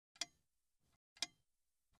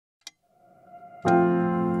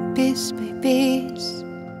piece by piece.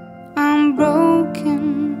 I'm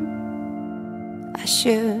broken. I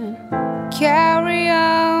should carry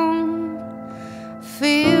on,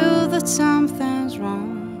 feel that something's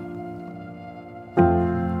wrong.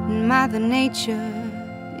 Mother Nature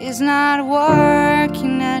is not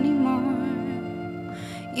working anymore.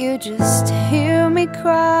 You just hear me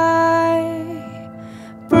cry.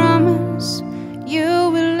 Promise you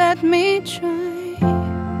will let me try.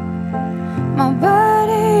 My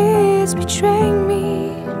body is betraying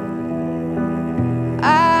me.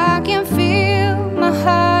 I can feel my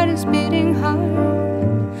heart is beating hard.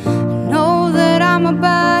 I know that I'm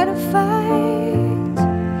about to fight.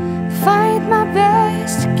 Fight my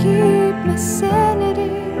best to keep my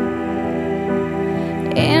sanity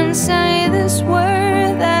inside this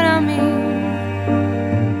world that I'm in.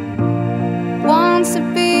 Wants to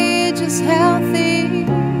be just healthy.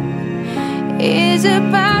 Is it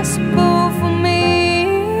possible for me?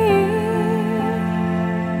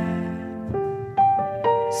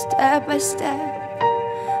 Step by step,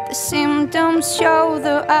 the symptoms show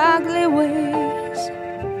their ugly ways.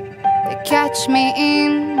 They catch me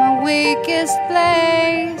in my weakest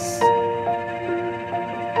place.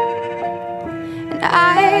 And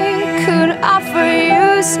I could offer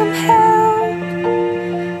you some help.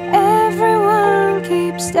 Everyone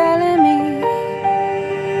keeps telling me.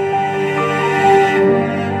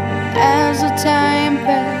 As the time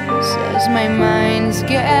passes, my mind is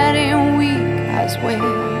getting weak as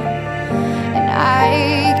well. And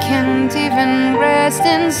I can't even rest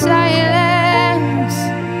in silence.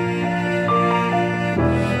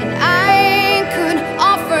 And I could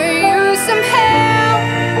offer you some help.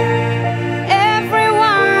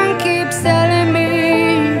 Everyone keeps telling me.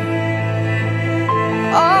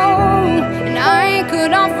 Oh, and I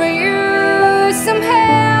could offer you some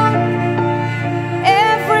help.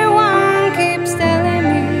 Everyone keeps telling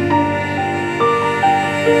me.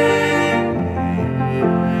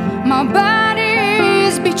 My body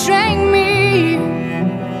is betraying me,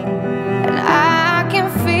 and I can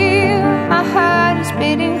feel my heart is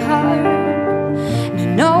beating hard. I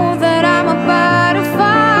know that I'm about to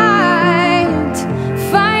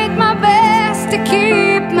fight my best to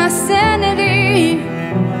keep my sanity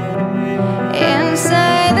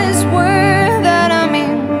inside this world that I'm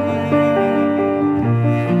in.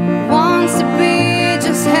 Wants to be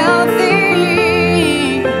just healthy.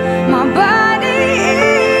 My body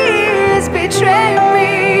is betraying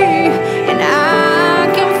me, and I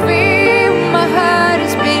can feel my heart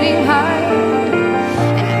is beating hard.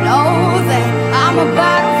 And I know that I'm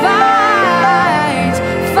about to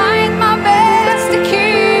fight my best to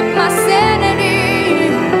keep my sanity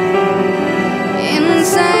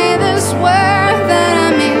inside this world that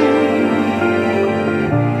I'm in.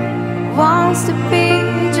 Wants to be